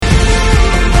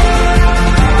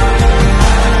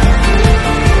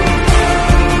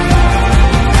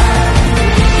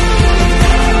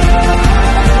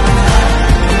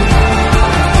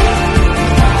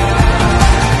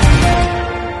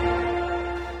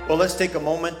Well, let's take a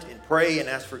moment and pray and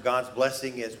ask for God's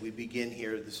blessing as we begin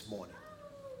here this morning.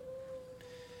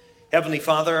 Heavenly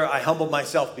Father, I humble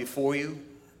myself before you.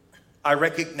 I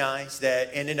recognize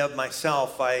that in and of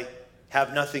myself I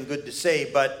have nothing good to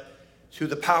say, but through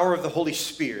the power of the Holy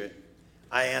Spirit,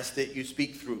 I ask that you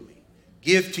speak through me.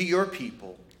 Give to your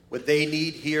people what they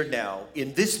need here now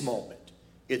in this moment.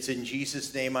 It's in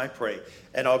Jesus' name I pray.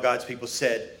 And all God's people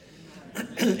said,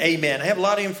 amen. I have a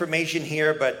lot of information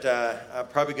here, but I'm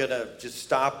probably going to just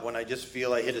stop when I just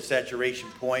feel I hit a saturation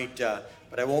point,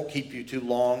 but I won't keep you too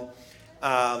long.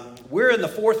 We're in the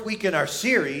fourth week in our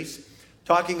series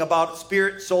talking about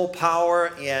spirit, soul,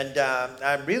 power, and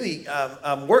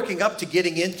I'm working up to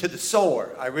getting into the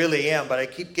sower. I really am, but I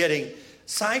keep getting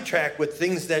sidetracked with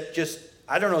things that just,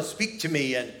 I don't know, speak to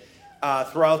me and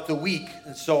throughout the week.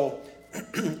 And so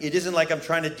it isn't like I'm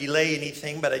trying to delay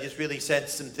anything, but I just really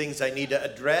sense some things I need to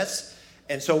address.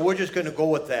 And so we're just going to go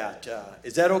with that.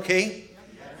 Is that okay?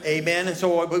 Yes. Amen. And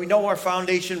so we know our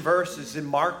foundation verse is in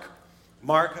Mark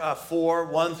 4,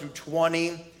 1 through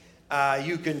 20.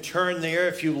 You can turn there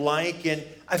if you like. And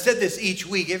I've said this each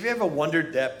week. Have you ever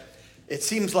wondered that it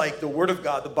seems like the Word of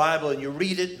God, the Bible, and you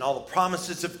read it and all the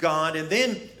promises of God, and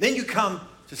then you come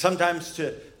to sometimes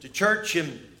to church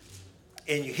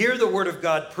and you hear the Word of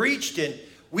God preached and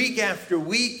week after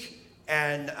week,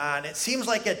 and it seems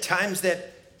like at times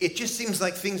that it just seems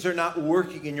like things are not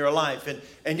working in your life.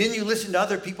 And then you listen to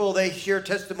other people, they share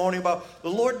testimony about the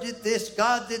Lord did this,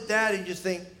 God did that, and you just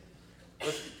think,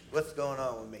 what's going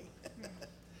on with me?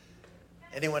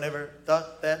 Anyone ever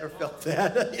thought that or felt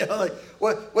that? You know, like,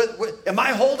 what, am I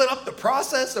holding up the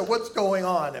process or what's going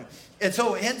on? And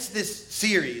so hence this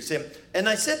series. And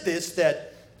I said this,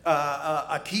 that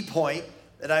a key point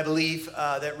that I believe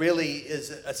that really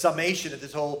is a summation of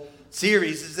this whole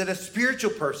series is that a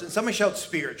spiritual person, somebody shout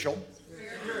spiritual.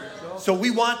 So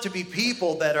we want to be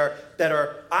people that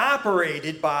are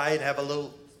operated by and have a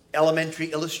little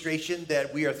elementary illustration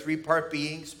that we are three-part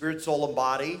beings, spirit, soul, and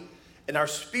body. And our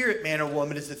spirit man or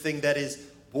woman is the thing that is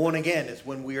born again. It's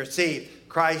when we are saved.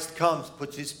 Christ comes,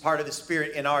 puts his part of the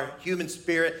spirit in our human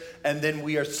spirit, and then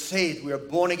we are saved. We are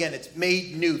born again. It's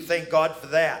made new. Thank God for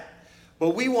that.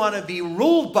 But we want to be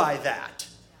ruled by that,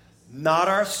 not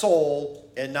our soul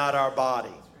and not our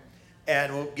body.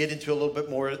 And we'll get into a little bit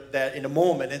more of that in a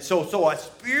moment. And so a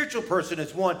spiritual person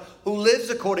is one who lives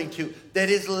according to, that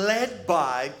is led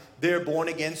by their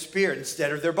born-again spirit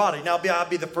instead of their body. Now, I'll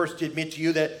be the first to admit to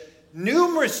you that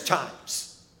numerous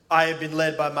times I have been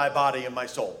led by my body and my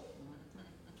soul.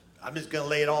 I'm just going to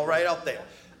lay it all right out there.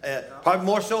 Probably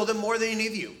more than any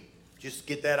of you. Just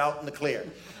get that out in the clear.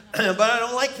 But I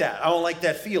don't like that. I don't like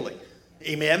that feeling.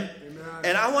 Amen?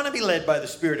 And I want to be led by the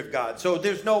Spirit of God. So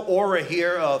there's no aura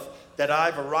here of that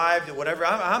I've arrived or whatever.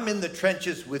 I'm in the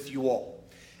trenches with you all.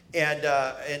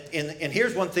 And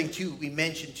here's one thing, too, we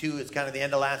mentioned, too, it's kind of the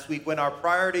end of last week. When our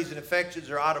priorities and affections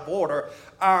are out of order,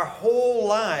 our whole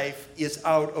life is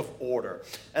out of order.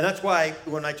 And that's why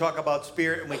when I talk about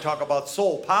spirit and we talk about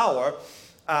soul power,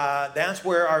 that's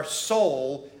where our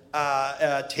soul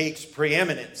takes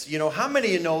preeminence. You know, how many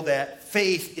of you know that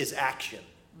faith is action?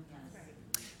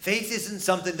 Faith isn't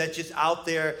something that's just out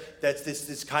there, that's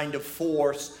this kind of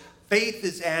force. Faith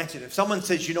is action. If someone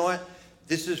says, you know what,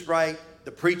 this is right,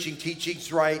 the preaching,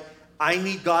 teaching's right, I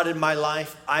need God in my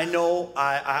life, I know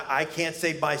I can't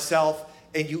save myself,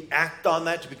 and you act on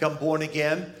that to become born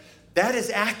again, that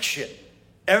is action.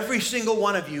 Every single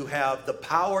one of you have the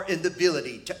power and the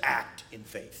ability to act in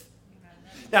faith.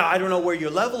 Now, I don't know where your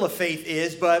level of faith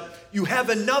is, but you have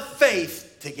enough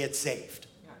faith to get saved.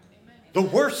 The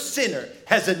worst sinner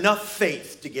has enough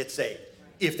faith to get saved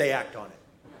if they act on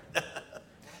it.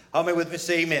 How many with me?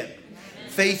 Say amen.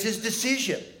 Faith is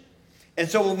decision. And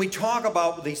so when we talk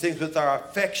about these things with our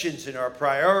affections and our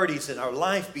priorities and our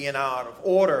life being out of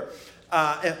order,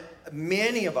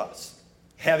 many of us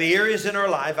have areas in our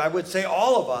life, I would say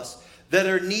all of us, that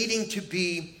are needing to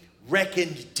be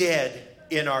reckoned dead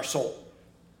in our soul.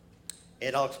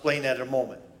 And I'll explain that in a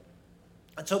moment.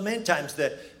 And so many times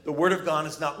the Word of God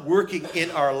is not working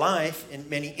in our life in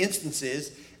many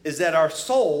instances, is that our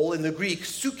soul, in the Greek,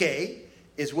 psyche,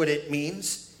 is what it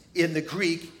means in the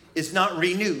Greek, is not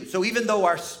renewed. So even though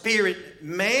our spirit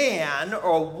man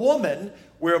or woman,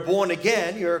 we're born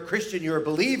again, you're a Christian, you're a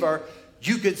believer,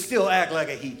 you could still act like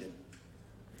a heathen.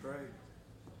 That's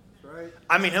right.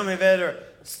 I mean, how many of you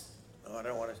I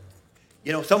don't want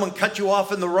to, someone cut you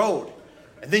off in the road,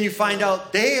 and then you find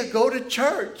out they go to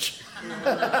church.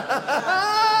 I'm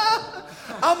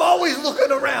always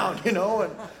looking around, and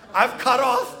I've cut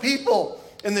off people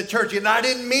in the church, and I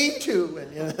didn't mean to.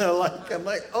 And I'm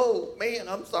like, oh man,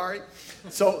 I'm sorry.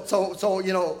 So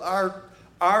our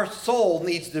our soul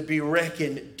needs to be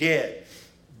reckoned dead.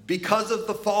 Because of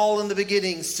the fall in the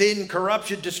beginning, sin,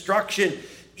 corruption, destruction,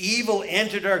 evil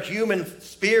entered our human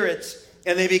spirits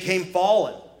and they became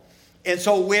fallen. And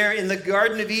so where in the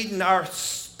Garden of Eden our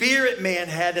spirit man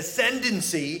had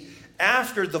ascendancy,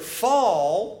 after the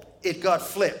fall, it got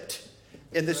flipped.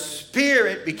 And the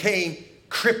spirit became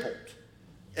crippled,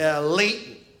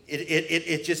 latent.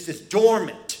 It just is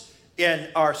dormant. And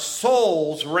our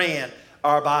souls ran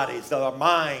our bodies, our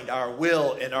mind, our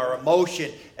will, and our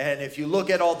emotion. And if you look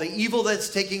at all the evil that's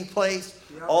taking place,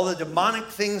 all the demonic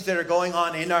things that are going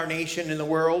on in our nation, in the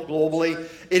world, globally,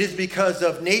 it is because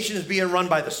of nations being run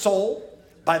by the soul,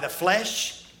 by the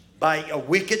flesh, by a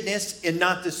wickedness, and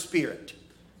not the spirit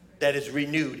that is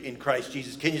renewed in Christ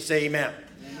Jesus. Can you say amen?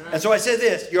 Amen. And so I said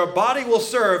this, your body will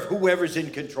serve whoever's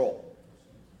in control.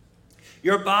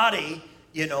 Your body,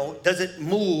 doesn't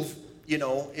move,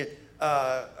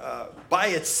 by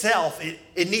itself.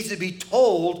 It needs to be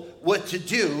told what to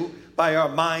do by our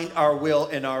mind, our will,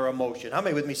 and our emotion. How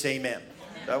many with me say amen?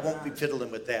 I won't be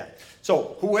fiddling with that.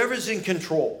 So whoever's in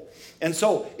control. And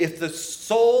so if the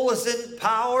soul is in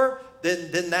power,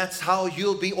 then that's how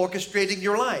you'll be orchestrating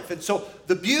your life. And so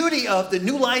the beauty of the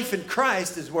new life in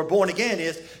Christ as we're born again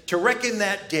is to reckon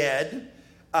that dead,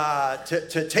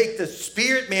 to take the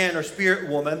spirit man or spirit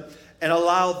woman and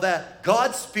allow that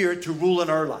God's spirit to rule in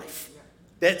our life.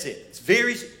 That's it. It's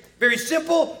very, very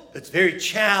simple, but it's very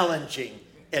challenging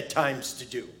at times to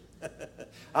do.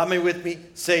 How many with me?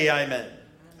 Say amen.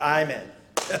 Amen.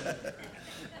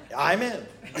 Amen.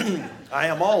 I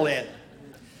am all in.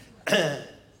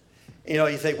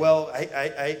 You think, well,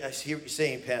 I see what you're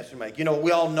saying, Pastor Mike.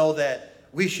 We all know that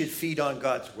we should feed on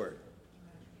God's word.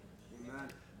 Amen.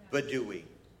 But do we?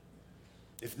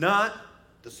 If not,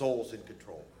 the soul's in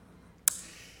control.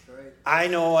 Right. I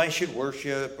know I should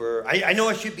worship, or I know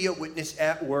I should be a witness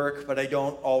at work, but I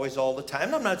don't always all the time.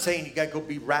 And I'm not saying you got to go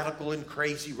be radical and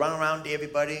crazy, run around to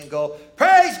everybody and go,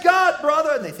 praise God,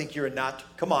 brother, and they think you're a nut.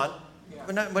 Come on.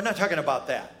 Yeah. We're not talking about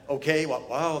that, okay? Well,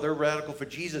 wow, they're radical for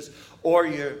Jesus. Or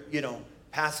you're,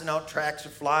 passing out tracts or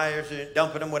flyers and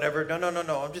dumping them, whatever.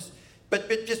 No. I'm just, but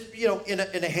just, in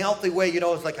a healthy way,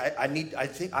 it's like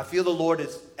I feel the Lord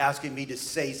is asking me to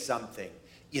say something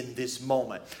in this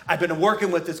moment. I've been working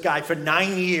with this guy for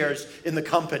 9 years in the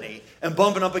company and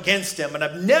bumping up against him, and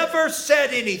I've never said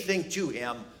anything to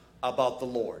him about the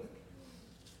Lord.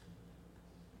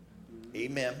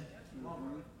 Amen.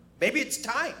 Maybe it's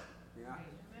time.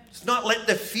 It's not let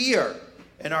the fear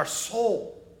in our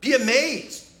soul be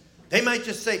amazed. They might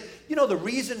just say, the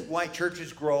reason why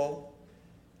churches grow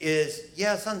is,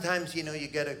 sometimes, you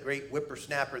get a great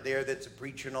whippersnapper there that's a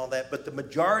preacher and all that, but the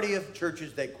majority of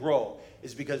churches that grow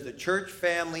is because the church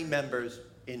family members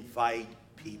invite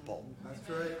people.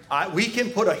 That's right. We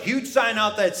can put a huge sign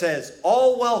out that says,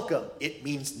 all welcome. It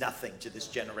means nothing to this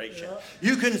generation. Yeah.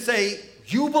 You can say,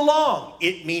 you belong.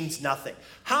 It means nothing.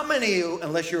 How many of you,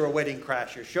 unless you're a wedding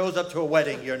crasher, shows up to a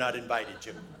wedding you're not invited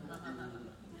to?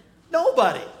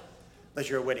 Nobody. Unless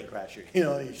you're a wedding crasher.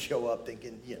 You show up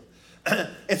thinking,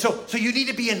 And so you need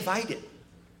to be invited.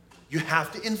 You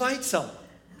have to invite someone.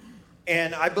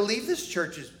 And I believe this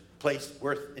church is a place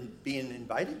worth being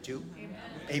invited to.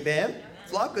 Amen.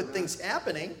 There's a lot of good things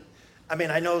happening. I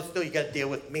mean, I know still you got to deal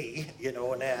with me,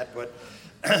 and that, but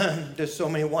there's so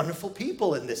many wonderful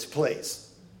people in this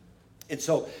place. And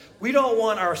so we don't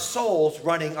want our souls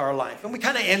running our life. And we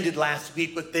kind of ended last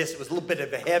week with this. It was a little bit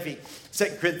of a heavy 2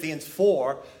 Corinthians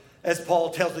 4. As Paul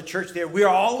tells the church there, we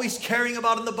are always carrying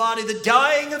about in the body the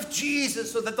dying of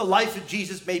Jesus so that the life of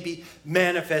Jesus may be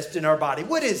manifest in our body.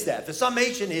 What is that? The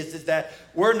summation is that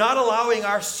we're not allowing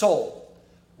our soul,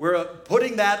 we're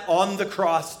putting that on the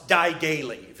cross, die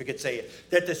daily, if you could say it,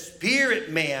 that the spirit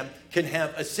man can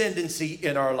have ascendancy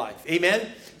in our life. Amen?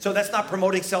 So that's not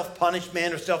promoting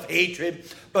self-punishment or self-hatred,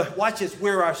 but watch this,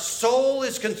 where our soul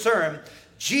is concerned,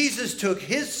 Jesus took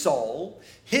his soul,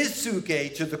 his suke,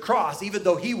 to the cross, even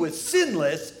though he was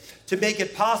sinless, to make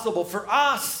it possible for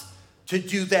us to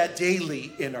do that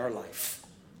daily in our life.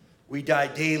 We die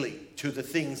daily to the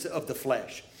things of the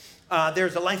flesh.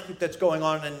 There's a life group that's going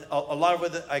on, and a lot of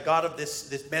what I got of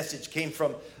this message came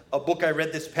from a book I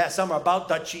read this past summer about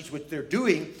Dutch Sheets, which they're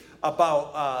doing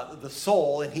about the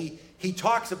soul, and he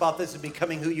talks about this and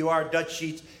becoming who you are, Dutch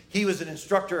Sheets. He was an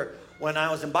instructor when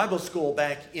I was in Bible school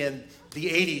back in the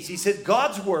 80s. He said,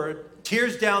 God's word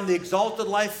tears down the exalted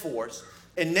life force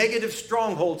and negative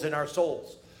strongholds in our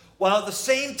souls, while at the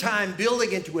same time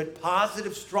building into it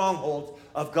positive strongholds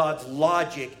of God's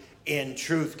logic and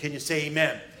truth. Can you say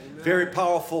amen? Amen. Very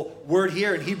powerful word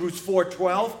here in Hebrews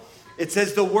 4:12. It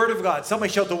says the word of God.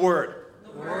 Somebody shout the word.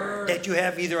 The word. That you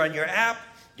have either on your app,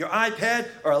 your iPad,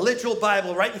 or a literal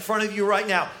Bible right in front of you right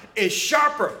now, is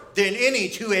sharper than any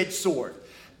two-edged sword,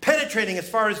 penetrating as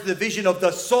far as the division of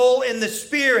the soul and the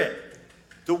spirit.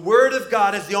 The Word of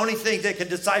God is the only thing that can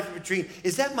decipher between,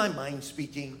 is that my mind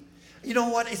speaking? You know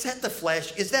what? Is that the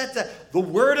flesh? Is that the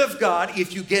Word of God,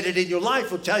 if you get it in your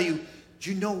life, will tell you,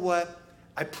 do you know what?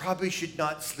 I probably should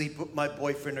not sleep with my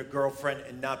boyfriend or girlfriend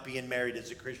and not being married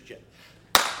as a Christian.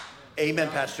 Amen,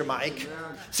 Pastor Mike.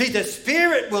 See, the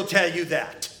Spirit will tell you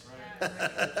that.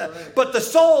 But the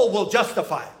soul will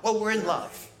justify it. Well, we're in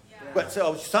love. But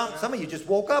so some of you just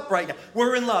woke up right now.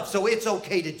 We're in love, so it's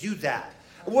okay to do that.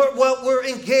 We're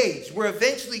engaged. We're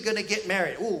eventually going to get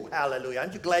married. Ooh, hallelujah.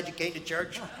 Aren't you glad you came to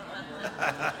church?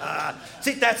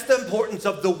 See, that's the importance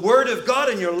of the Word of God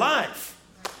in your life.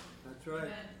 That's right.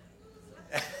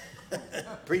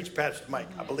 Preach, Pastor Mike.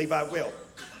 I believe I will.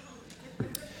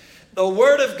 The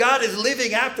Word of God is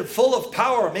living, active, full of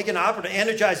power, making operative,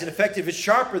 energized, and effective. It's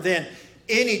sharper than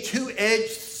any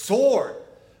two-edged sword.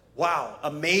 Wow,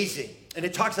 amazing. And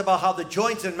it talks about how the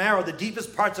joints and marrow, the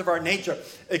deepest parts of our nature,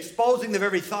 exposing the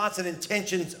very thoughts and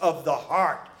intentions of the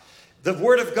heart. The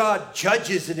Word of God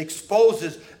judges and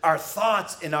exposes our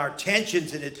thoughts and our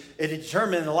tensions, and it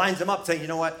determines and lines them up, saying, you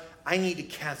know what? I need to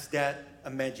cast that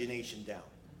imagination down.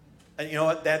 And you know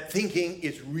what? That thinking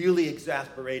is really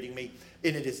exasperating me.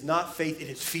 And it is not faith, it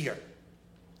is fear.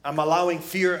 I'm allowing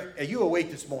fear. Are you awake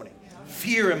this morning?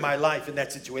 Fear in my life in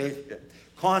that situation.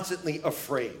 Constantly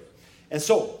afraid. And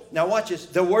so, now watch this.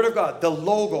 The Word of God, the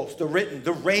logos, the written,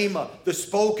 the rhema, the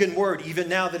spoken word, even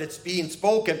now that it's being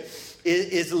spoken,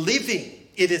 is living.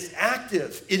 It is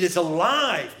active. It is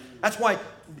alive. That's why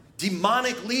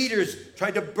demonic leaders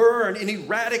tried to burn and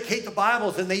eradicate the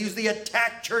Bibles, and they usually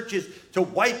attack churches to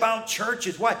wipe out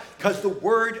churches. Why? Because the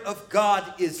Word of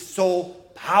God is so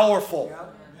powerful.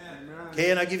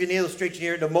 Okay, and I'll give you an illustration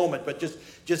here in a moment, but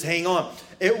just hang on.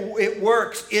 It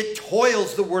works. It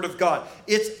toils, the Word of God.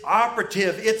 It's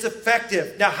operative. It's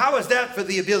effective. Now, how is that for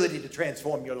the ability to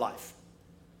transform your life?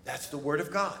 That's the Word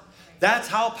of God. That's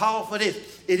how powerful it is.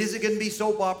 It isn't going to be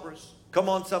soap operas. Come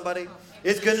on, somebody.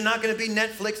 It's not going to be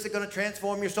Netflix that's going to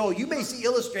transform your soul. You may see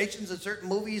illustrations of certain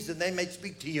movies and they may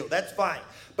speak to you. That's fine.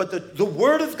 But the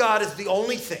Word of God is the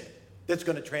only thing that's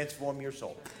going to transform your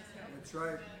soul. That's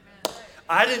right.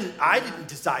 I didn't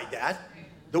decide that.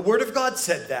 The Word of God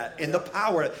said that, and the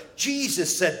power.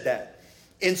 Jesus said that.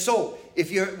 And so,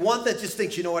 if you're one that just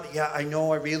thinks, you know what, yeah, I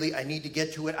know, I need to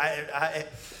get to it.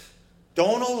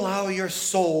 Don't allow your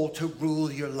soul to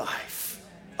rule your life.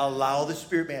 Allow the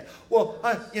Spirit man. Well,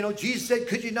 Jesus said,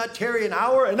 could you not tarry an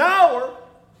hour? An hour?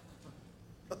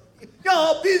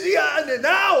 Y'all busy on an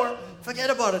hour. Forget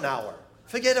about an hour.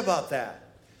 Forget about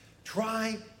that.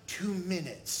 Try 2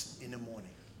 minutes in the morning.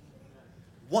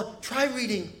 Try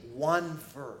reading one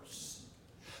verse.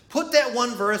 Put that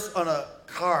one verse on a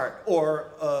card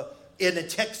or in a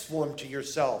text form to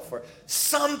yourself or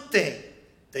something.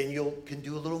 Then you can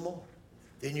do a little more.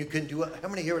 Then you can do it. How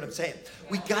many hear what I'm saying?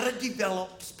 We got to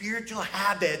develop spiritual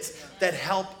habits that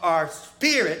help our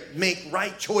spirit make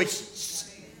right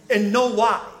choices and know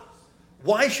why.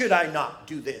 Why should I not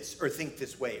do this or think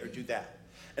this way or do that?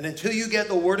 And until you get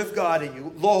the Word of God in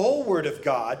you, the whole Word of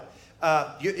God,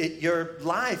 your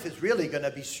life is really going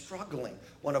to be struggling,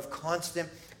 one of constant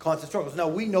struggles. Now,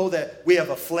 we know that we have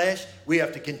a flesh. We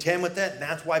have to contend with that, and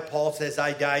that's why Paul says,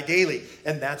 I die daily.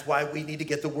 And that's why we need to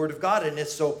get the Word of God in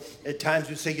this. So at times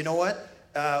we say, you know what?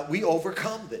 We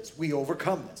overcome this. We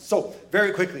overcome this. So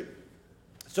very quickly.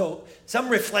 So some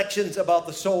reflections about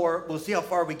the sower. We'll see how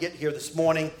far we get here this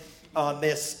morning on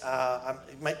this. I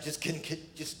might just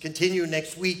continue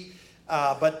next week.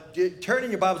 But turn in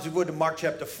your Bibles, if you would, to Mark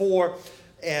chapter 4.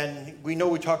 And we know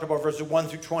we talked about verses 1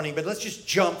 through 20, but let's just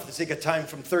jump for the sake of time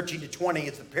from 13 to 20.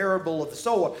 It's the parable of the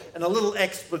sower and a little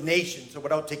explanation. So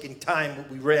without taking time, what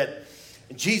we read.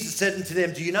 And Jesus said unto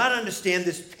them, do you not understand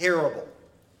this parable?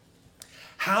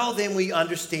 How then we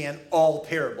understand all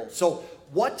parables? So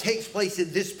what takes place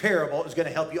in this parable is going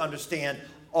to help you understand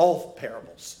all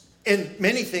parables and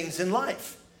many things in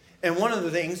life. And one of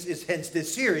the things is, hence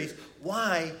this series,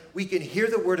 why we can hear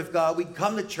the Word of God, we can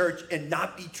come to church and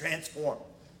not be transformed.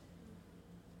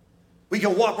 We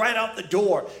can walk right out the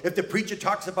door if the preacher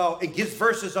talks about and gives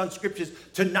verses on scriptures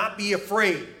to not be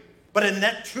afraid. But in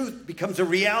that truth becomes a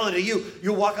reality to you.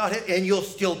 You'll walk out here and you'll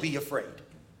still be afraid.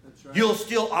 That's right. You'll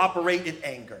still operate in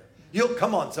anger.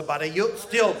 Come on, somebody. You'll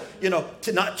still,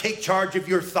 to not take charge of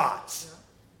your thoughts.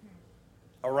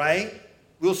 All right?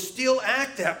 We'll still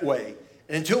act that way.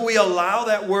 And until we allow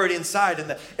that word inside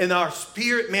and our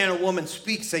spirit man or woman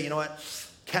speaks, say, you know what?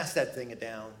 Cast that thing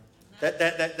down.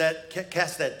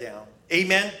 Cast that down.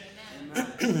 Amen?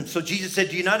 So Jesus said,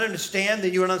 do you not understand?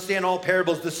 Then you will understand all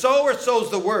parables. The sower sows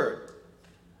the word.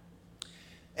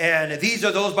 And these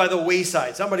are those by the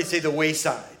wayside. Somebody say the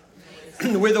wayside.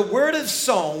 Where the word is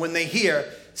sown, when they hear,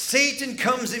 Satan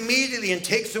comes immediately and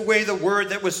takes away the word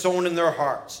that was sown in their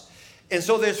hearts. And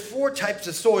so there's 4 types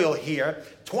of soil here.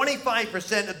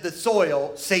 25% of the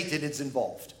soil, Satan is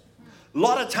involved. A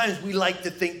lot of times we like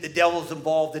to think the devil's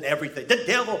involved in everything. The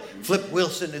devil, Flip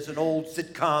Wilson is an old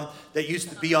sitcom that used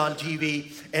to be on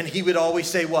TV, and he would always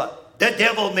say what? The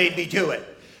devil made me do it.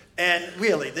 And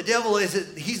really, the devil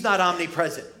he's not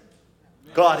omnipresent.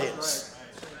 God is.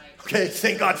 Okay,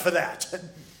 thank God for that.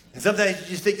 And sometimes you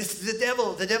just think, this is the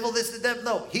devil, this is the devil.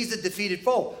 No, he's a defeated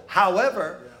foe.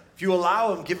 However, if you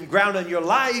allow him, give him ground in your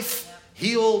life,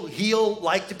 he'll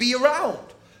like to be around.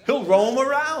 He'll roam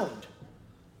around.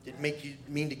 Didn't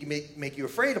mean to make you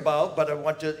afraid about, but I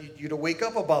want you to wake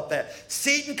up about that.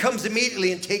 Satan comes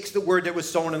immediately and takes the word that was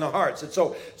sown in the hearts. And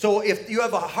so if you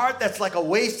have a heart that's like a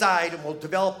wayside, and we'll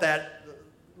develop that,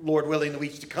 Lord willing, in the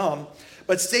weeks to come,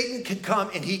 but Satan can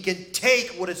come and he can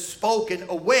take what is spoken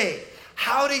away.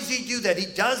 How does he do that? He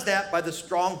does that by the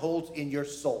strongholds in your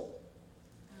soul.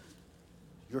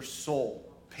 Your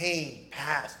soul. Pain,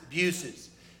 past, abuses.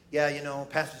 Yeah,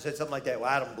 pastor said something like that. Well,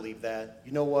 I don't believe that.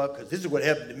 You know what? Because this is what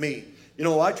happened to me. You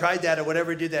know, I tried that or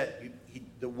whatever, did that.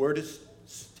 The word is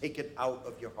taken out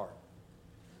of your heart.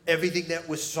 Everything that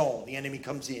was sown, the enemy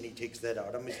comes in, he takes that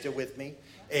out. Am I still with me?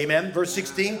 Amen. Verse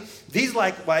 16. These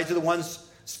likewise are the ones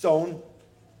sown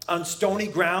on stony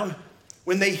ground.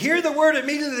 When they hear the word,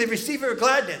 immediately they receive it with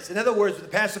gladness. In other words, when the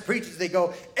pastor preaches, they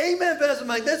go, amen, Pastor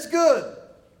Mike, that's good.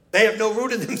 They have no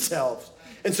root in themselves.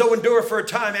 And so endure for a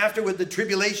time. Afterward, the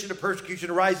tribulation or persecution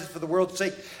arises for the world's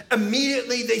sake.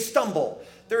 Immediately they stumble.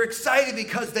 They're excited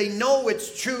because they know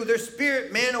it's true. Their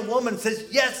spirit, man or woman, says,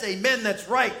 yes, amen, that's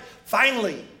right.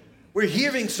 Finally, we're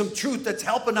hearing some truth that's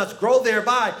helping us grow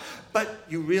thereby. But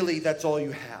that's all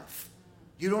you have.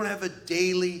 You don't have a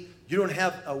daily, you don't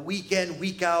have a weekend,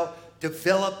 week out,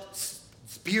 developed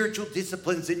spiritual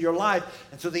disciplines in your life.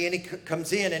 And so the enemy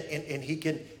comes in and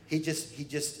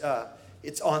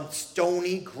it's on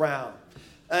stony ground.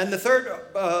 And the third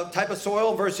type of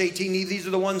soil, verse 18, these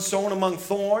are the ones sown among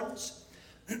thorns.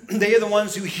 They are the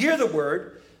ones who hear the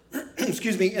word, and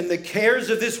the cares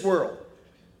of this world,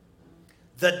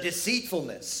 the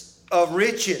deceitfulness of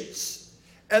riches,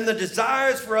 and the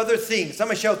desires for other things.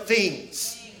 Somebody shout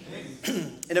things.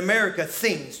 In America,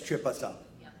 things trip us up.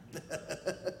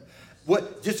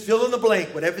 Just fill in the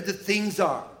blank, whatever the things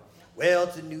are. Well,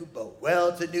 it's a new boat. Well,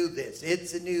 it's a new this.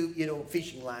 It's a new,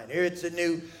 fishing line. Or it's a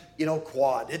new,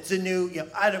 quad. It's a new,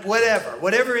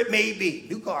 whatever it may be.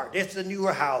 New car. It's a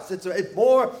newer house. It's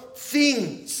more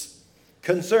things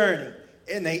concerning,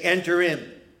 and they enter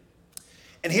in.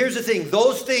 And here's the thing.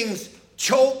 Those things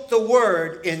choke the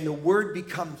word, and the word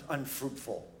becomes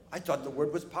unfruitful. I thought the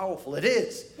word was powerful. It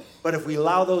is. But if we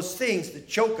allow those things to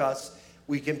choke us,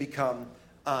 we can become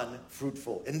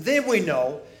unfruitful. And then we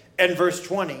know, in verse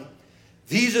 20,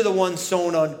 these are the ones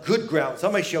sown on good ground.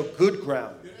 Somebody shout good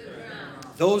ground. Good ground.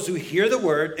 Those who hear the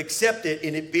word, accept it,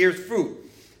 and it bears fruit.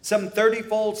 Some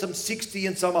 30-fold, some 60,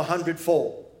 and some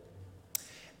 100-fold.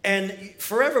 And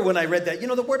forever when I read that,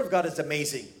 the word of God is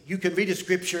amazing. You can read a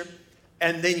scripture,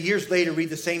 and then years later read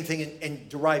the same thing and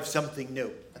derive something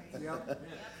new.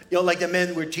 Like the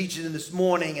men were teaching this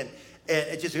morning, and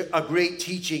it's just a great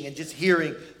teaching, and just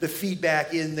hearing the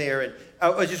feedback in there. And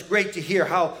it was just great to hear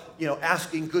how,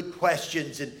 asking good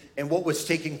questions and what was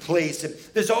taking place. And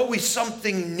there's always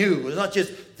something new. It's not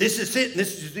just, this is it, and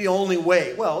this is the only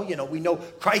way. Well, we know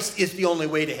Christ is the only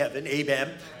way to heaven.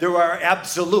 Amen. There are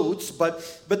absolutes, but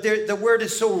the word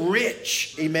is so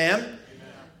rich. Amen.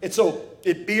 And so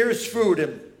it bears fruit,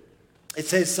 and it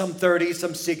says some 30,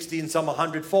 some 60, and some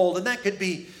 100-fold. And that could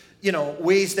be,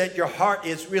 ways that your heart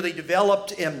is really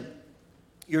developed and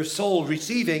your soul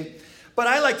receiving. But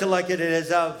I like to look at it as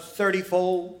a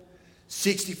 30-fold,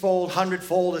 60-fold,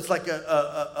 100-fold. It's like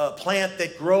a plant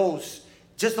that grows.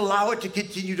 Just allow it to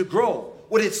continue to grow.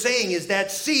 What it's saying is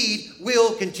that seed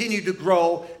will continue to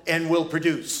grow and will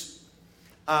produce.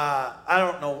 I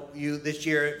don't know this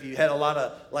year, if you had a lot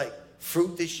of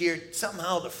fruit this year.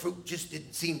 Somehow the fruit just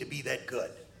didn't seem to be that good.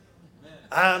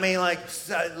 I mean,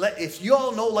 if you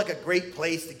all know a great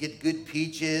place to get good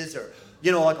peaches or,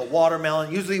 like a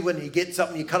watermelon, usually when you get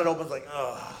something, you cut it open, it's like,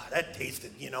 oh, that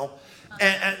tasted,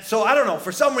 And so I don't know.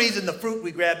 For some reason, the fruit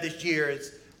we grabbed this year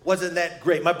wasn't that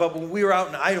great. But when we were out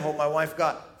in Idaho, my wife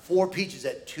got 4 peaches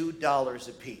at $2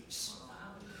 a piece.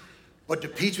 But the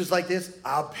peach was like this.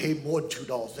 I'll pay more than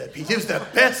 $2 for that peach. It was the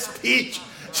best peach.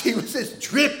 She was just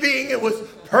dripping. It was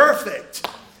perfect.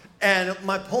 And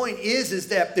my point is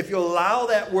that if you allow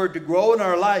that word to grow in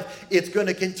our life, it's going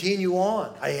to continue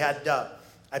on.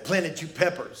 I planted 2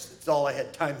 peppers. That's all I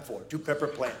had time for, 2 pepper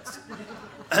plants.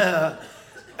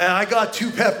 And I got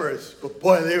 2 peppers, but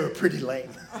boy, they were pretty lame.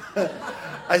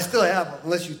 I still have them,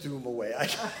 unless you threw them away.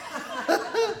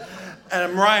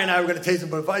 And Mariah and I were going to taste them,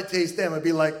 but if I taste them, it'd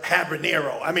be like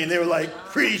habanero. I mean, they were like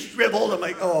pretty shriveled. I'm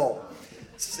like, oh.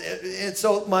 And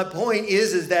so my point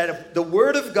is that if the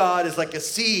word of God is like a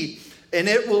seed, and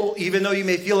it will, even though you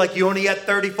may feel like you only got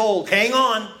 30-fold, hang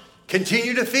on,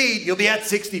 continue to feed, you'll be at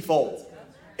 60-fold.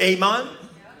 Amen?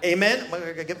 Amen? I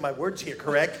gotta get my words here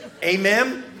correct.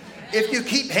 Amen? If you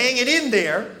keep hanging in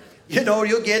there,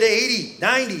 you'll get 80,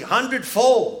 90,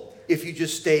 100-fold if you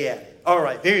just stay at it. All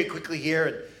right, very quickly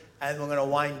here, and we're going to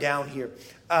wind down here.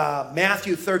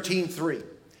 Matthew 13:3.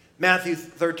 Matthew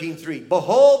 13:3.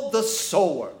 Behold the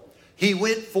sower. He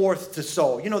went forth to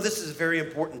sow. This is a very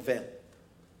important event.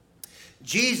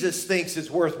 Jesus thinks it's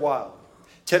worthwhile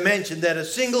to mention that a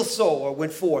single sower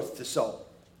went forth to sow.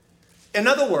 In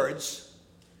other words,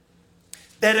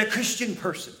 that a Christian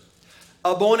person,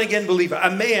 a born-again believer, a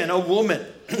man, a woman,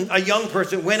 a young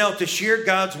person went out to share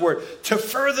God's word, to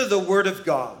further the word of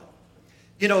God.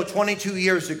 22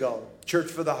 years ago,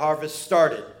 Church for the Harvest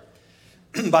started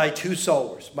by 2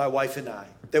 sowers, my wife and I,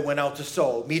 that went out to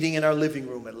sow, meeting in our living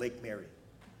room at Lake Mary.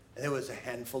 And there was a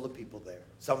handful of people there.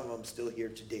 Some of them still here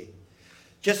today.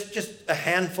 Just a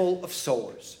handful of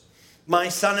sowers. My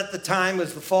son at the time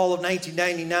was the fall of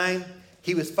 1999.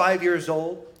 He was 5 years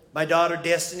old. My daughter,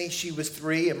 Destiny, she was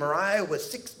 3. And Mariah was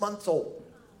 6 months old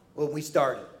when we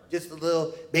started. Just a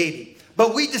little baby.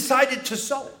 But we decided to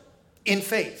sow in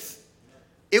faith.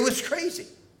 It was crazy.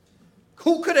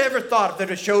 Who could have ever thought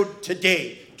that it showed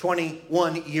today,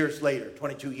 21 years later,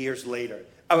 22 years later?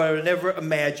 I would have never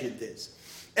imagined this.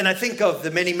 And I think of the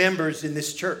many members in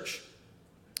this church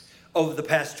over the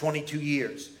past 22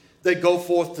 years that go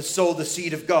forth to sow the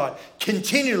seed of God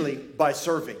continually by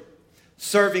serving.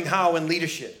 Serving how in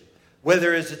leadership,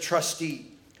 whether as a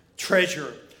trustee,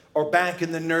 treasurer, or back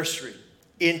in the nursery,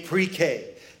 in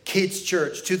pre-K, kids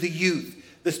church, to the youth,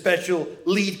 the special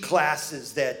lead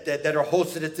classes that are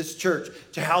hosted at this church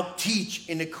to help teach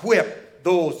and equip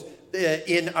those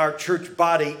in our church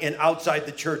body and outside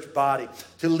the church body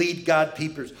to lead God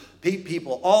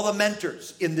people, all the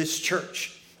mentors in this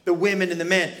church, the women and the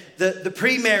men, the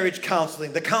pre-marriage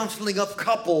counseling, the counseling of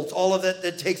couples, all of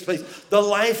that takes place, the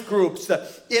life groups, the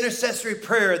intercessory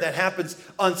prayer that happens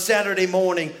on Saturday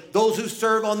morning, those who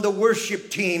serve on the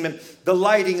worship team and the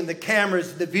lighting and the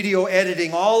cameras and the video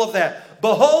editing, all of that.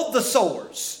 Behold the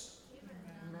sowers.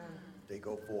 They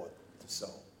go forth to sow.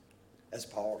 That's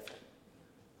powerful.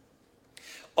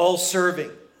 All serving,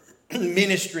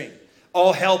 ministering,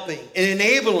 all helping, and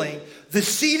enabling the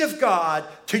seed of God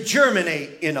to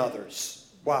germinate in others.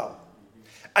 Wow.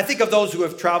 I think of those who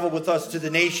have traveled with us to the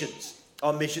nations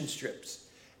on mission trips.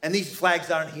 And these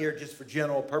flags aren't here just for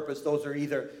general purpose. Those are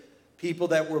either people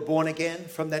that were born again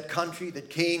from that country that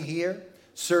came here,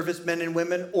 servicemen and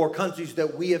women, or countries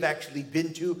that we have actually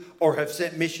been to or have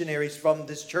sent missionaries from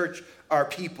this church, our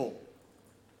people.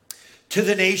 To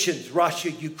the nations, Russia,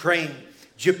 Ukraine,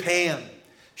 Japan,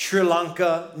 Sri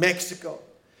Lanka, Mexico,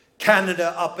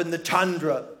 Canada up in the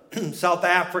tundra, South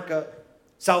Africa,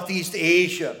 Southeast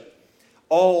Asia,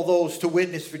 all those to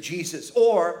witness for Jesus,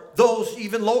 or those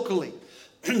even locally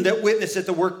that witness at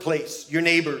the workplace, your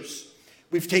neighbors.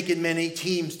 We've taken many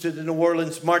teams to the New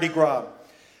Orleans Mardi Gras,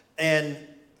 and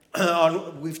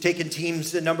we've taken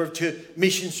teams a number of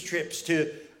missions trips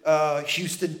to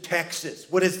Houston, Texas.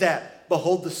 What is that?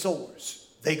 Behold the sowers.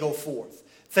 They go forth.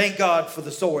 Thank God for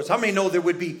the sowers. How many know there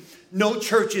would be no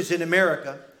churches in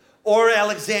America or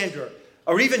Alexandria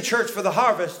or even Church for the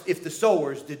Harvest if the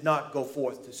sowers did not go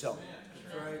forth to sow?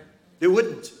 Right. There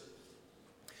wouldn't.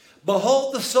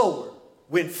 Behold the sower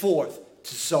went forth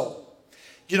to sow.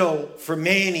 For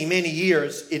many, many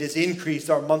years, it has increased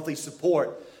our monthly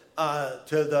support to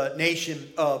the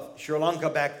nation of Sri Lanka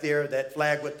back there, that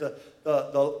flag with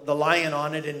the lion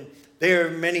on it. And there are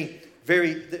many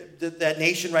that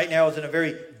nation right now is in a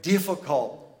very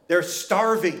difficult, they're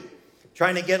starving,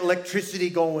 trying to get electricity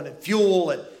going and fuel.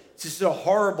 And it's just a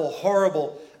horrible,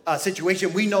 horrible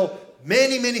situation. We know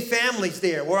many, many families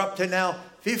there. We're up to now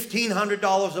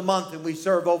 $1,500 a month, and we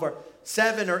serve over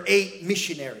 7 or 8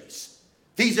 missionaries.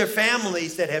 These are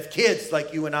families that have kids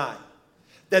like you and I.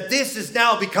 That this has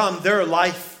now become their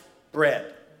life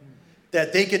bread.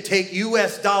 That they could take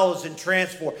U.S. dollars and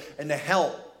transport and to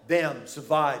help them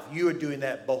survive. You are doing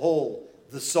that. Behold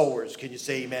the sowers. Can you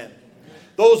say amen?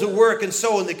 Those who work and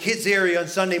sow in the kids area on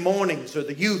Sunday mornings or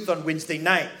the youth on Wednesday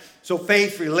night. so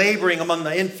faithfully laboring among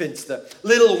the infants, the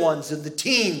little ones, and the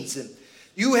teens. And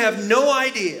you have no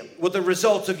idea what the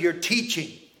results of your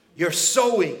teaching, your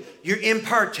sowing, your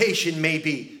impartation may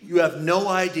be. You have no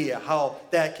idea how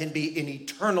that can be an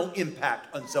eternal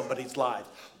impact on somebody's life.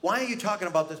 Why are you talking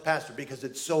about this, Pastor? Because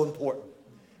it's so important.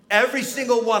 Every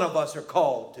single one of us are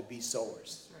called to be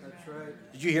sowers. That's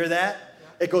right. Did you hear that?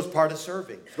 It goes part of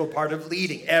serving. It goes part of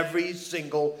leading. Every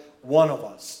single one of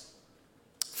us.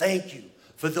 Thank you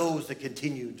for those that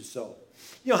continue to sow.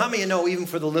 You know, how many of you know, even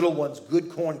for the little ones,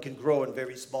 good corn can grow in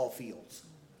very small fields?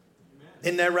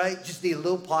 Isn't that right? Just need a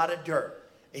little pot of dirt,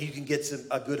 and you can get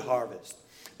a good harvest.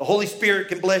 The Holy Spirit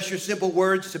can bless your simple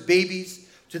words to babies,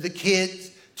 to the kids,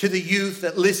 to the youth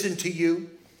that listen to you.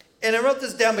 And I wrote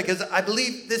this down because I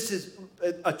believe this is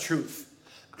a truth.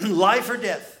 Life or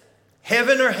death,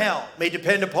 heaven or hell may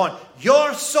depend upon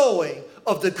your sowing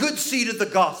of the good seed of the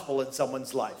gospel in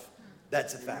someone's life.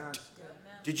 That's a fact.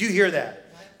 Did you hear that?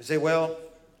 You say, well,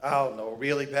 I don't know,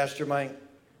 really, Pastor Mike?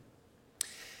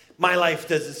 My life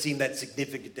doesn't seem that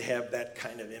significant to have that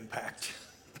kind of impact.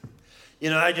 You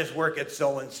know, I just work at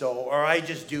so-and-so, or I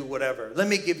just do whatever. Let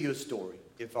me give you a story,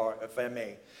 if I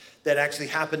may, that actually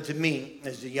happened to me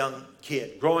as a young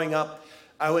kid. Growing up,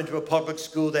 I went to a public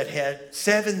school that had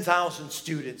 7,000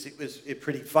 students. It was a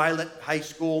pretty violent high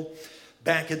school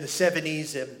back in the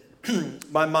 70s, and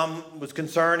my mom was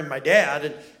concerned, and my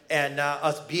dad, and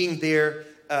us being there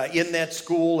in that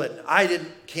school, and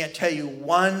can't tell you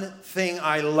one thing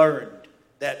I learned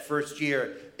that first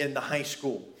year in the high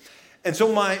school. And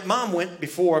so my mom went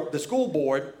before the school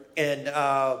board and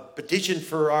petitioned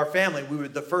for our family. We were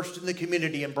the first in the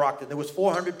community in Brockton. There was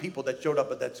 400 people that showed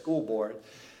up at that school board.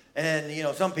 And, you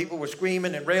know, some people were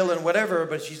screaming and railing and whatever,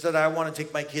 but she said, I want to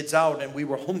take my kids out, and we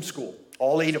were homeschooled,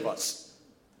 all 8 of us.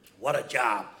 What a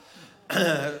job.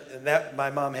 And that my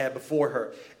mom had before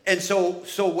her. And so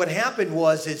what happened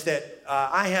is that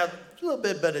I had a little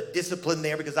bit of discipline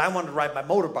there because I wanted to ride my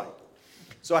motorbike.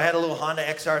 So I had a little Honda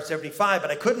XR75,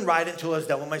 but I couldn't ride it until I was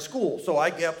done with my school. So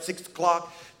I get up 6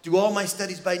 o'clock, do all my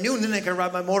studies by noon, then I can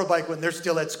ride my motorbike when they're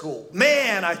still at school.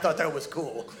 Man, I thought that was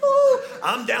cool.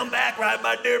 I'm down back riding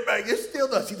my dirt bike. You still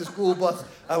don't see the school bus.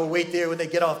 I would wait there when they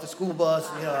get off the school bus.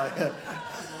 You know,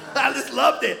 I just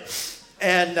loved it.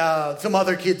 And some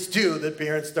other kids, too, the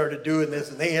parents started doing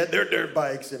this, and they had their dirt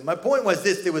bikes. And my point was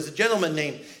this. There was a gentleman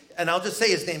named, and I'll just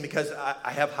say his name because I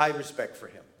have high respect for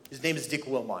him. His name is Dick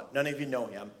Wilmot. None of you know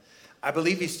him. I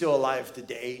believe he's still alive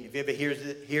today. If he ever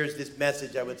hears this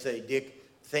message, I would say, Dick,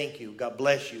 thank you. God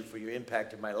bless you for your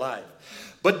impact in my life.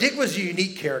 But Dick was a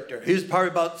unique character. He was probably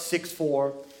about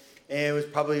 6'4", and was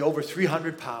probably over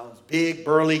 300 pounds. Big,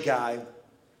 burly guy.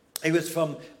 He was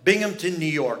from Binghamton, New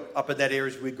York, up in that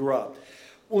area where we grew up.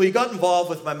 Well, he got involved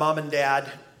with my mom and dad,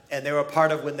 and they were a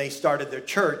part of when they started their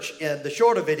church. And the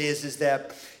short of it is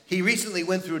that he recently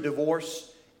went through a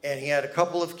divorce, and he had a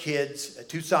couple of kids,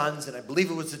 2 sons, and I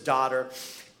believe it was a daughter.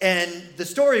 And the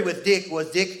story with Dick was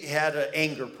Dick had an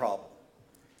anger problem.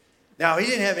 Now, he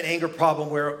didn't have an anger problem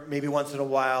where maybe once in a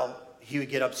while he would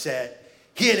get upset.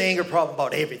 He had an anger problem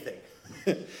about everything.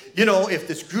 You know, if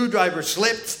the screwdriver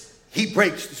slipped, he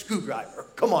breaks the screwdriver.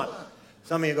 Come on.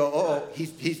 Some of you go, uh-oh,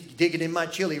 he's digging in my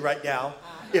chili right now.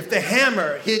 If the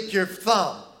hammer hit your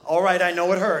thumb, all right, I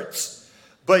know it hurts.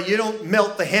 But you don't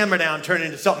melt the hammer down and turn it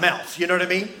into something else. You know what I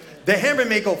mean? The hammer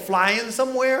may go flying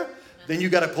somewhere. Then you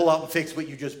got to pull out and fix what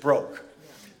you just broke.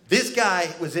 This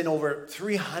guy was in over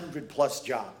 300 plus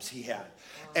jobs he had.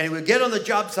 And he would get on the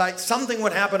job site, something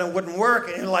would happen and wouldn't work.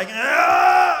 And he'd like,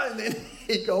 and then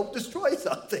he'd go destroy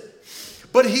something.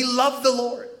 But he loved the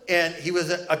Lord. And he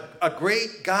was a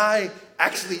great guy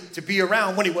actually to be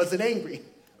around when he wasn't angry.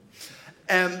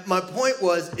 And my point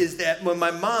is that when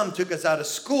my mom took us out of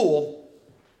school,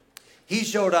 he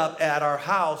showed up at our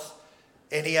house,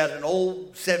 and he had an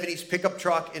old 70s pickup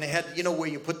truck, and it had, you know, where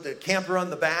you put the camper on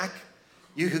the back?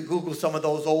 You could Google some of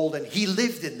those old, and he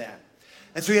lived in that.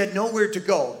 And so he had nowhere to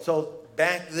go. So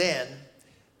back then,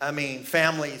 I mean,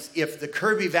 families, if the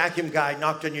Kirby vacuum guy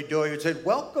knocked on your door, you'd say,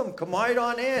 welcome, come right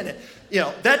on in. And, you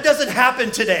know, that doesn't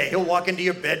happen today. He'll walk into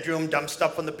your bedroom, dump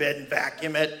stuff on the bed, and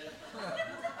vacuum it.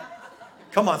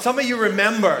 Come on, some of you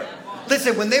remember.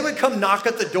 Listen, when they would come knock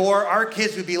at the door, our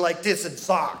kids would be like this in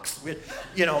socks. We'd,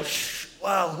 you know,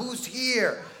 wow, who's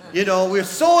here? You know, we're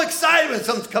so excited when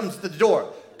someone comes to the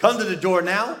door. Come to the door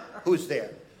now. Who's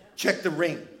there? Check the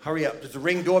ring. Hurry up. Does the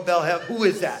ring doorbell have? Who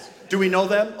is that? Do we know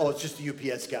them? Oh, it's just the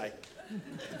UPS guy.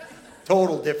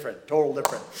 Total different.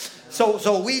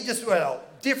 So we just,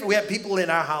 different. We have people in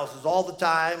our houses all the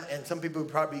time, and some people we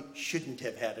probably shouldn't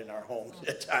have had in our homes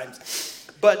at times.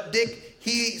 But Dick,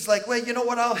 he's like, well, you know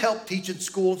what? I'll help teach in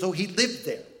school. So he lived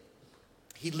there.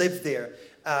 He lived there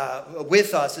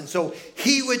with us. And so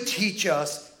he would teach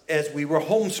us as we were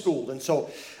homeschooled. And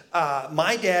so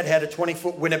my dad had a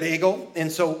 20-foot Winnebago.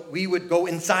 And so we would go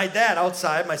inside that,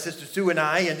 outside, my sister Sue and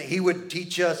I, and he would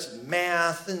teach us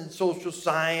math and social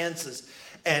sciences.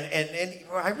 And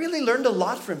I really learned a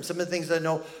lot from him. Some of the things I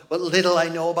know, what little I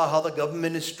know about how the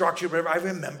government is structured, whatever, I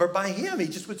remember by him. He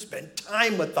just would spend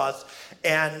time with us.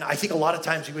 And I think a lot of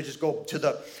times he would just go to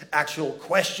the actual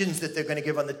questions that they're going to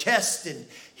give on the test. And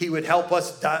he would help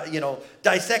us,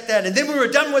 dissect that. And then when we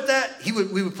were done with that,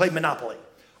 we would play Monopoly.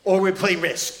 Or we'd play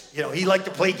Risk. He liked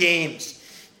to play games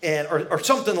or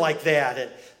something like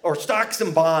that. Or stocks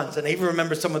and bonds, and I even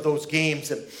remember some of those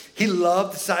games. And he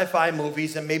loved sci-fi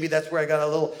movies, and maybe that's where I got a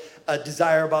little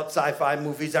desire about sci-fi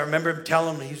movies. I remember him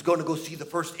telling me he was going to go see the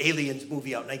first Aliens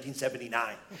movie out in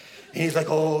 1979. And he's like,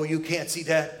 oh, you can't see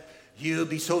that? You'll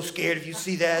be so scared if you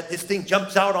see that. This thing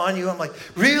jumps out on you. I'm like,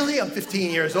 really? I'm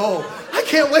 15 years old. I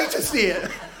can't wait to see it.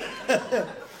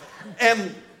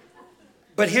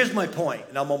 But here's my point,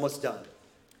 and I'm almost done.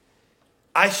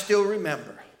 I still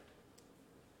remember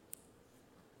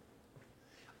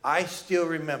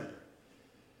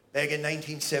back in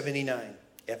 1979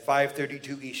 at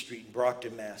 532 East Street in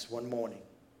Brockton, Mass. One morning,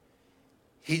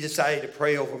 he decided to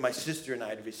pray over my sister and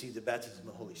I to receive the baptism of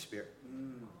the Holy Spirit.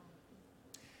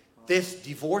 This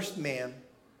divorced man,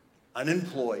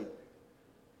 unemployed,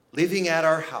 living at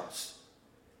our house,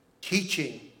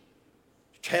 attempting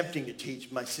to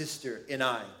teach my sister and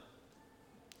I.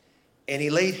 And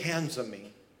he laid hands on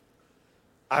me.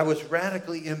 I was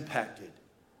radically impacted.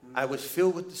 I was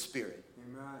filled with the Spirit.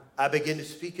 Amen. I began to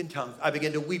speak in tongues. I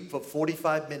began to weep for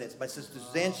 45 minutes. My sister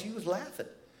Suzanne, she was laughing.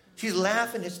 She's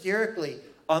laughing hysterically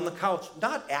on the couch.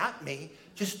 Not at me,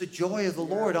 just the joy of the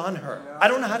Lord on her. I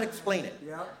don't know how to explain it.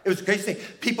 It was a great thing.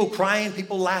 People crying,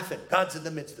 people laughing. God's in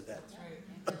the midst of that.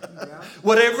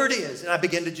 Whatever it is. And I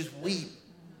began to just weep.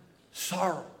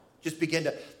 Sorrow. Just began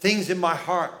to, things in my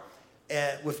heart.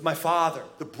 With my father,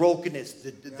 the brokenness,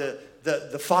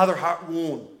 the father heart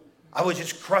wound. I was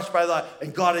just crushed by that.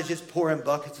 And God is just pouring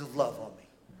buckets of love on me.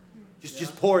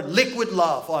 Just poured liquid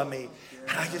love on me.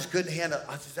 And I just couldn't handle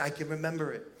it. I can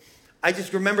remember it. I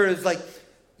just remember it was like,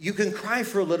 you can cry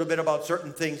for a little bit about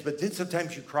certain things, but then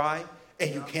sometimes you cry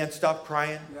and you can't stop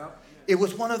crying. It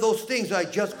was one of those things I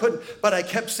just couldn't. But I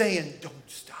kept saying, don't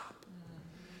stop.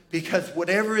 Because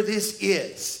whatever this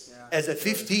is, as a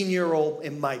 15-year-old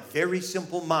in my very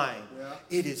simple mind,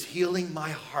 it is healing my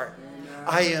heart.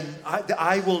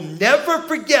 I will never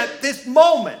forget this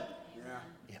moment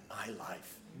in my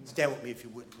life. Stand with me if you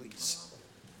would, please.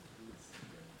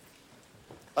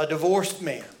 A divorced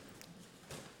man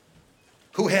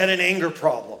who had an anger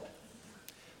problem,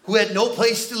 who had no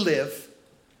place to live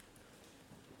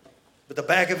but the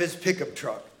back of his pickup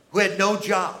truck, who had no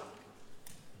job.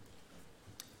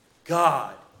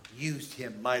 God used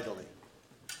him mightily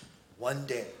one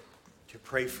day to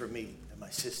pray for me and my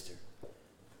sister.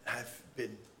 I've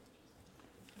been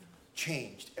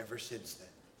changed ever since then.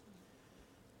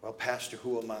 Well, Pastor,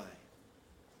 who am I?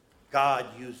 God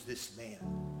used this man.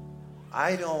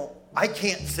 I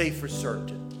can't say for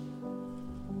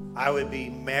certain I would be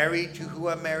married to who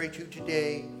I'm married to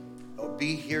today or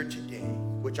be here today,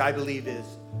 which I believe is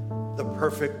the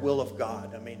perfect will of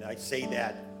God. I mean, I say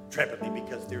that trepidantly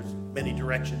because there's many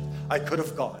directions I could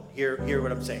have gone. Hear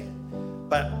what I'm saying.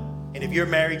 And if you're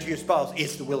married to your spouse,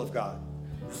 it's the will of God.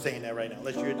 I'm just saying that right now,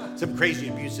 unless you're in some crazy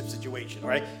abusive situation,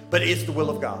 right? But it's the will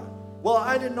of God. Well,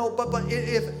 I didn't know, but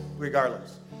if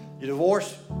regardless, you're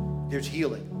divorced, there's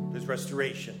healing, there's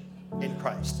restoration in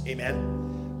Christ.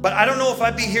 Amen. But I don't know if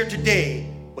I'd be here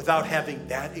today without having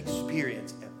that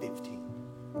experience at 15.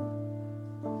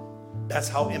 That's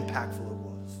how impactful it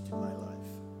was to my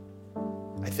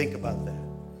life. I think about that.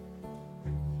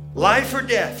 Life or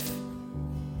death,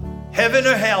 heaven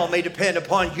or hell may depend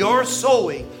upon your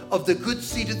sowing of the good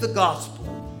seed of the gospel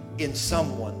in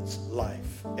someone's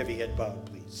life. Every head bowed,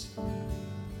 please.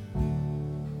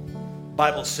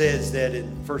 Bible says that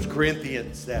in 1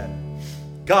 Corinthians that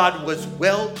God was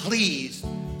well pleased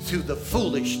through the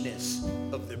foolishness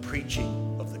of the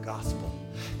preaching of the gospel.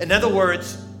 In other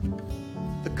words,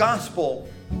 the gospel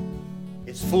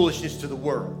is foolishness to the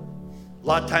world. A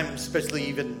lot of times, especially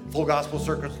even full gospel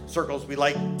circles, we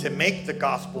like to make the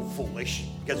gospel foolish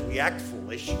because we act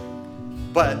foolish.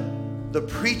 But the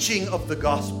preaching of the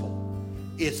gospel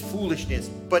is foolishness.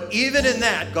 But even in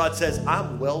that, God says,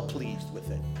 I'm well pleased with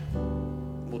it.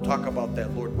 We'll talk about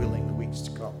that, Lord willing, the weeks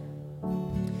to come.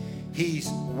 He's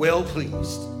well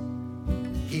pleased.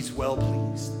 He's well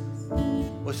pleased.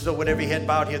 Well, so with every head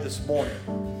bowed here this morning,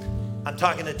 I'm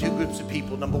talking to two groups of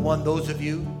people. Number one, those of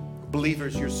you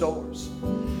believers, you're sowers.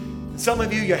 Some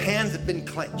of you, your hands have been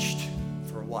clenched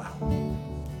for a while.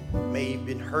 Maybe you've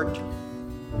been hurt.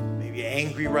 Maybe you're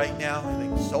angry right now. You're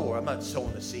like, sower, I'm not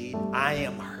sowing a seed. I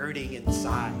am hurting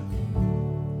inside.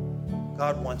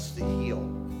 God wants to heal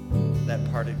that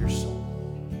part of your soul.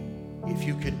 If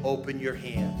you can open your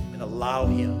hand and allow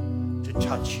him to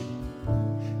touch you.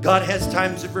 God has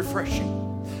times of refreshing.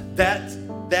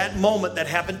 That moment that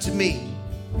happened to me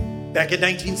back in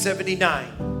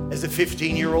 1979 as a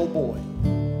 15-year-old boy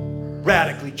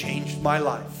radically changed my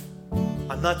life.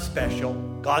 I'm not special.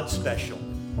 God's special.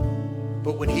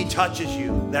 But when he touches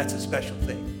you, that's a special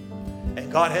thing.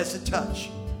 And God has a touch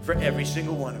for every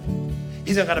single one of you.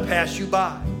 He's not going to pass you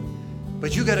by.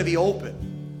 But you got to be open.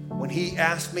 When he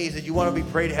asked me, he said, you want to be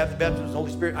prayed to have the baptism of the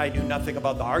Holy Spirit? I knew nothing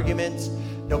about the arguments.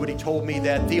 Nobody told me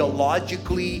that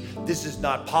theologically this is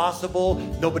not possible.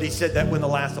 Nobody said that when the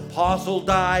last apostle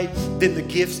died, then the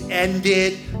gifts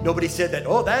ended. Nobody said that,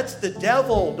 oh, that's the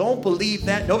devil. Don't believe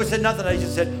that. Nobody said nothing. I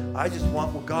just said, I just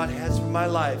want what God has for my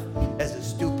life. As a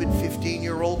stupid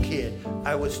 15-year-old kid,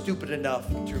 I was stupid enough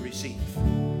to receive.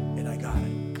 And I got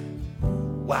it.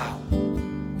 Wow.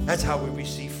 That's how we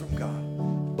receive from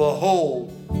God.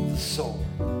 Behold the sower.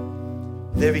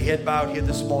 With every head bowed here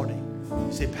this morning,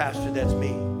 you say, Pastor, that's me.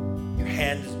 Your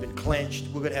hand has been clenched.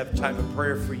 We're going to have a time of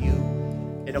prayer for you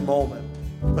in a moment.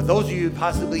 But those of you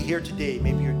possibly here today,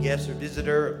 maybe you're a guest or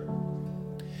visitor,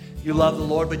 you love the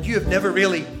Lord, but you have never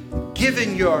really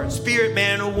given your spirit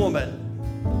man or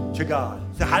woman to God.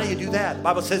 So how do you do that? The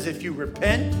Bible says if you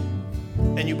repent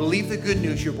and you believe the good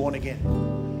news, you're born again.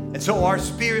 And so our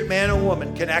spirit man or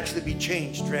woman can actually be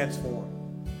changed, transformed.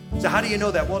 So how do you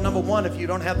know that? Well, number one, if you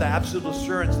don't have the absolute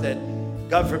assurance that,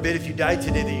 God forbid, if you die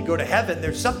today, that you go to heaven,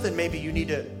 there's something maybe you need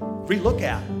to relook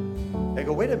at. And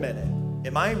go, wait a minute.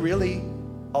 Am I really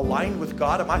aligned with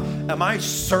God? Am I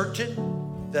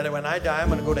certain that when I die, I'm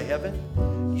going to go to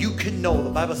heaven? You can know. The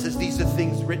Bible says these are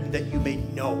things written that you may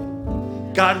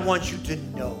know. God wants you to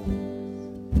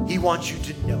know. He wants you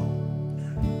to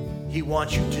know. He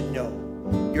wants you to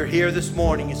know. You're here this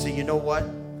morning and say, you know what?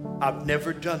 I've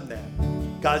never done that.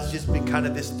 God's just been kind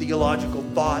of this theological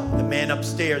thought, the man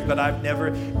upstairs, but I've never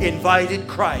invited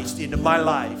Christ into my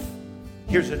life.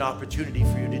 Here's an opportunity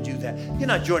for you to do that. You're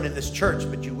not joining this church,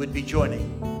 but you would be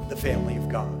joining the family of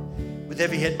God. With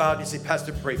every head bowed, you say,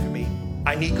 Pastor, pray for me.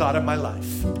 I need God in my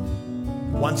life.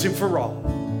 Once and for all,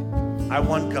 I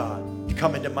want God to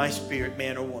come into my spirit,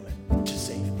 man or woman, to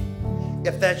save me.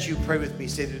 If that's you, pray with me.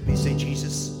 Say with me, say,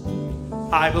 Jesus,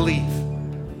 I believe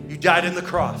you died on the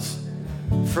cross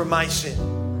for my sin.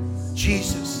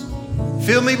 Jesus,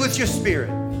 fill me with your spirit.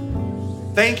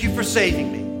 Thank you for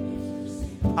saving me.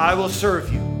 I will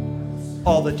serve you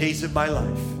all the days of my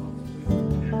life.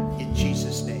 In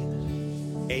Jesus'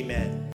 name, amen.